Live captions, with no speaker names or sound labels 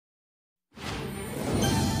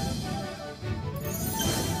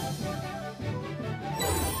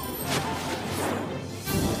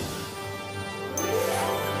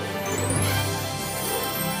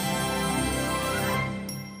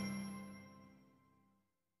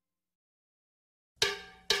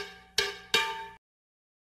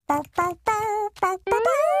Hey,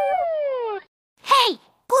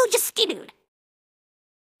 Blue just skidooed.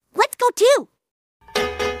 Let's go too.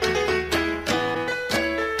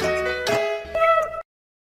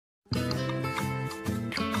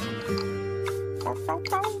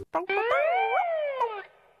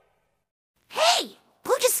 Hey,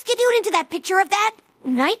 Blue just skidooed into that picture of that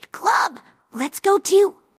nightclub. Let's go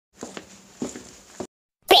too.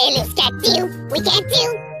 Blue's got do, we can't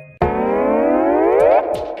do.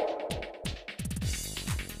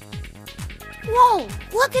 Whoa,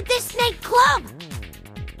 look at this nightclub.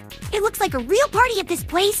 It looks like a real party at this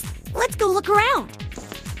place. Let's go look around.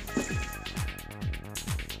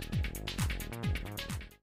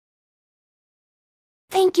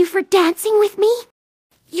 Thank you for dancing with me.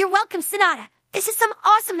 You're welcome, Sonata. This is some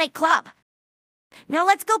awesome nightclub. Now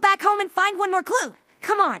let's go back home and find one more clue.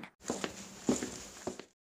 Come on. A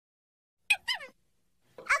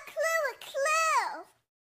clue.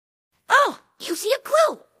 Oh, you see a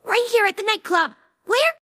clue. Right here at the nightclub.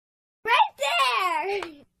 Where? Right there.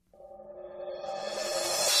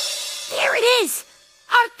 There it is.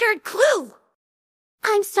 Our third clue.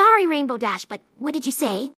 I'm sorry, Rainbow Dash, but what did you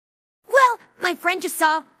say? Well, my friend just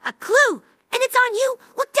saw a clue, and it's on you.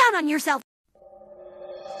 Look down on yourself.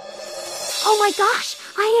 Oh my gosh,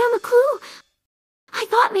 I am a clue. I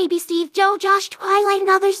thought maybe Steve, Joe, Josh, Twilight, and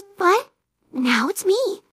others, but now it's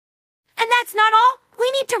me. And that's not all. We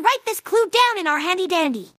need to write this clue down in our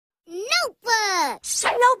handy-dandy Notebook.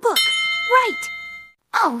 notebook. Right.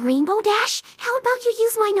 Oh, Rainbow Dash, how about you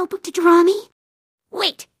use my notebook to draw me?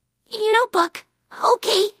 Wait, your notebook?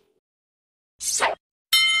 Okay.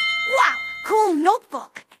 Wow, cool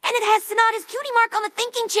notebook. And it has Sonata's cutie mark on the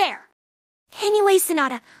thinking chair. Anyway,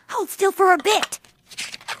 Sonata, hold still for a bit.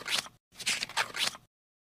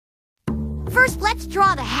 First, let's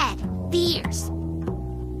draw the head, the ears.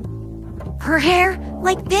 Her hair,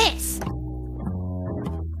 like this.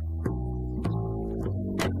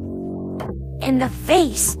 And the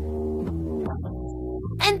face.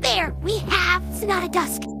 And there, we have Sonata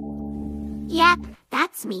Dusk. Yep,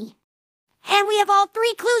 that's me. And we have all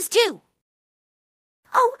three clues, too.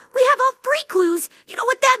 Oh, we have all three clues. You know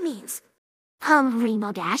what that means?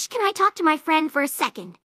 Rainbow Dash, can I talk to my friend for a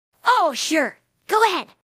second? Oh, sure. Go ahead.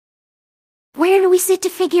 Where do we sit to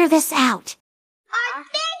figure this out? Our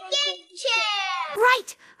thinking chair.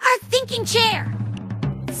 Right, our thinking chair.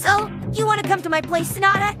 So, you want to come to my place,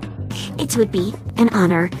 Sonata? It would be an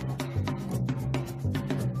honor.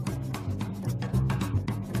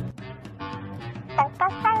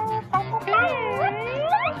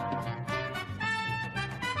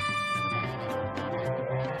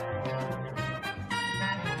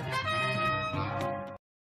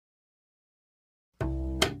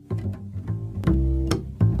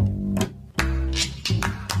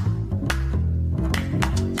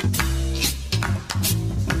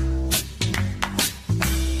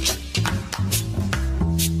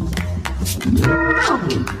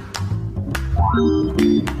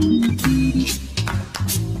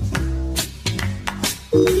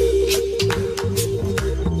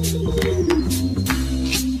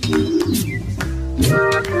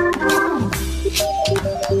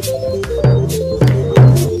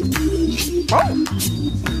 Oh!